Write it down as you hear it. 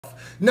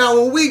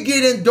Now when we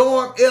get in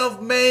dorm F,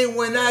 man,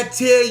 when I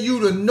tell you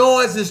the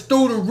noise is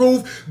through the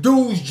roof,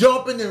 dudes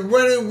jumping and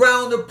running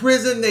around the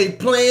prison, they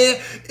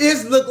playing.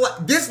 This look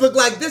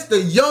like this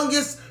the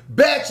youngest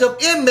batch of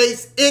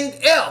inmates in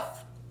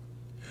F.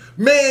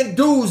 Man,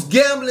 dudes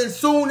gambling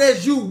soon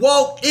as you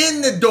walk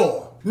in the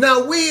door.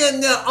 Now we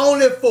in there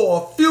only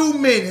for a few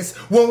minutes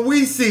when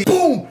we see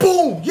boom,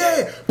 boom,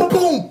 yeah,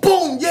 boom,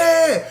 boom,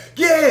 yeah,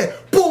 yeah,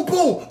 boom,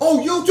 boom,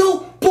 on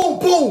YouTube, boom,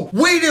 boom.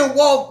 We done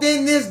walked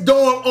in this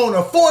dorm on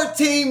a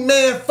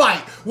 14-man fight.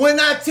 When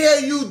I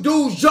tell you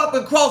dudes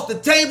jumping across the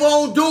table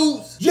on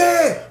dudes,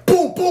 yeah,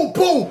 boom, boom,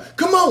 boom,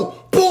 come on,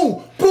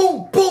 boom,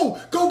 boom, boom,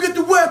 go get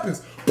the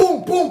weapons.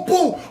 Boom, boom,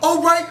 boom.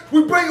 All right,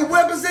 we bringing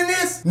weapons in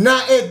this? Now,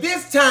 at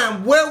this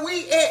time, where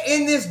we at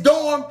in this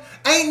dorm,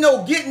 ain't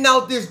no getting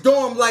out this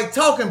dorm like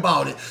talking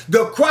about it.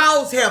 The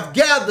crowds have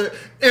gathered,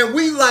 and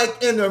we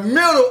like in the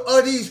middle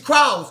of these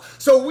crowds.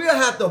 So we'll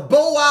have to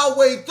bow our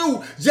way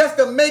through just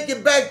to make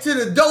it back to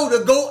the door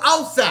to go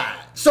outside.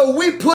 So we put